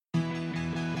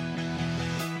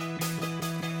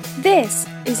This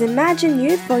is Imagine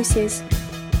Youth Voices.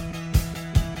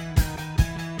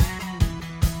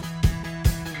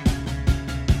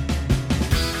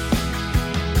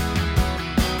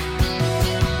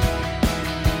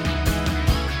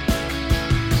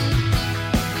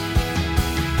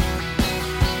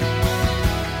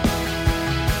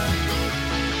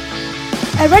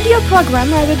 A radio program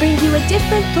where we bring you a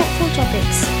different thoughtful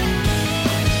topics.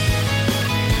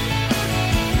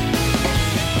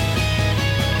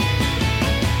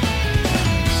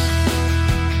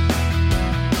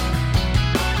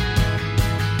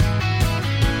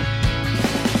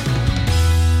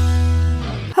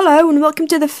 Hello and welcome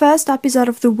to the first episode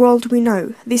of The World We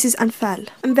Know. This is Anfel.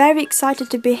 I'm very excited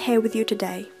to be here with you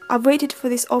today. I've waited for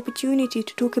this opportunity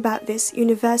to talk about this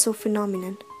universal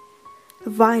phenomenon.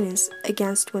 Violence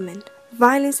against women.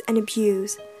 Violence and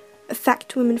abuse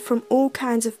affect women from all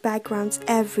kinds of backgrounds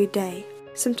every day.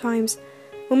 Sometimes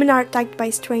women are attacked by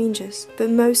strangers, but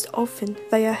most often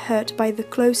they are hurt by the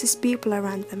closest people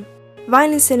around them.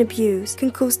 Violence and abuse can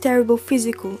cause terrible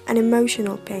physical and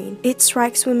emotional pain. It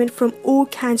strikes women from all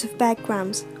kinds of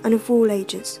backgrounds and of all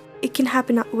ages. It can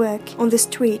happen at work, on the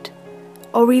street,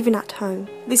 or even at home.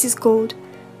 This is called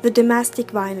the domestic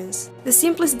violence. The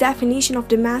simplest definition of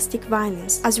domestic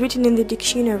violence, as written in the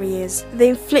dictionary, is the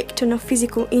infliction of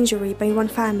physical injury by one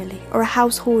family or a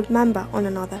household member on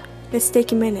another. Let's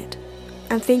take a minute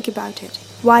and think about it.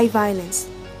 Why violence?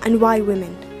 And why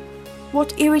women?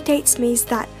 What irritates me is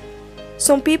that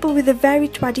some people with very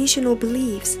traditional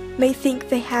beliefs may think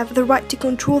they have the right to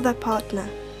control their partner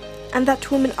and that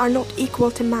women are not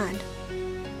equal to man.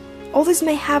 Others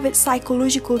may have a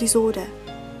psychological disorder,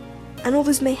 and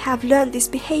others may have learned this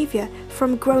behavior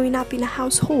from growing up in a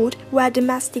household where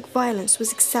domestic violence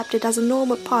was accepted as a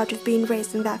normal part of being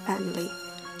raised in their family.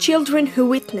 Children who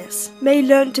witness may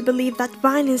learn to believe that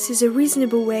violence is a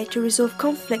reasonable way to resolve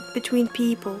conflict between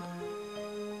people.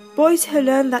 Boys who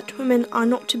learn that women are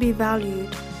not to be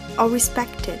valued or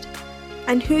respected,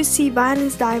 and who see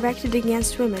violence directed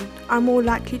against women are more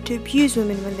likely to abuse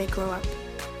women when they grow up.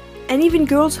 And even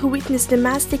girls who witness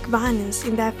domestic violence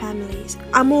in their families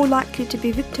are more likely to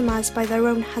be victimized by their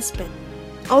own husband.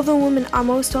 Although women are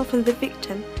most often the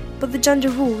victim, but the gender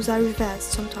roles are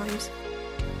reversed sometimes.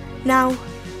 Now,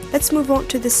 let's move on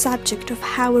to the subject of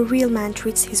how a real man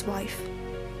treats his wife.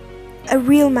 A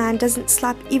real man doesn't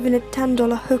slap even a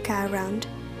 $10 hooker around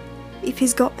if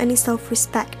he's got any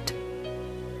self-respect,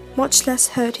 much less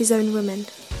hurt his own women,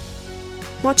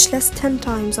 much less 10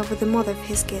 times over the mother of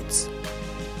his kids.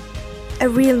 A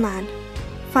real man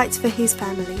fights for his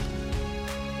family,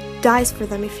 dies for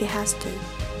them if he has to,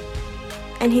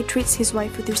 and he treats his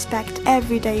wife with respect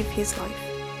every day of his life.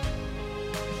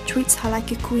 Treats her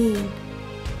like a queen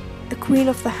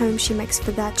of the home she makes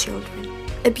for their children.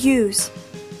 Abuse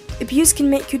can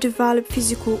make you develop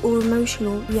physical or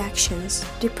emotional reactions,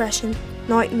 depression,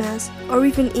 nightmares, or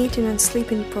even eating and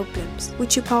sleeping problems,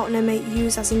 which your partner may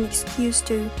use as an excuse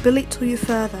to belittle you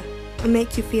further or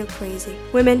make you feel crazy.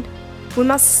 Women, we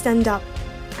must stand up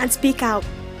and speak out,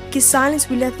 because silence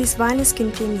will let this violence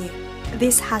continue.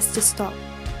 This has to stop.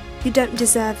 You don't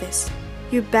deserve this.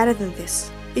 You're better than this.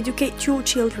 Educate your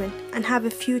children and have a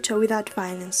future without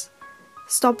violence.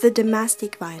 Stop the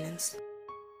domestic violence.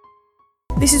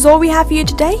 This is all we have for you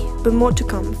today, but more to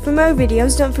come. For more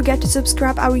videos, don't forget to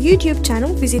subscribe our YouTube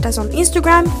channel. Visit us on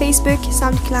Instagram, Facebook,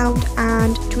 SoundCloud,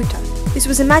 and Twitter. This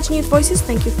was Imagine Youth Voices.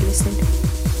 Thank you for listening.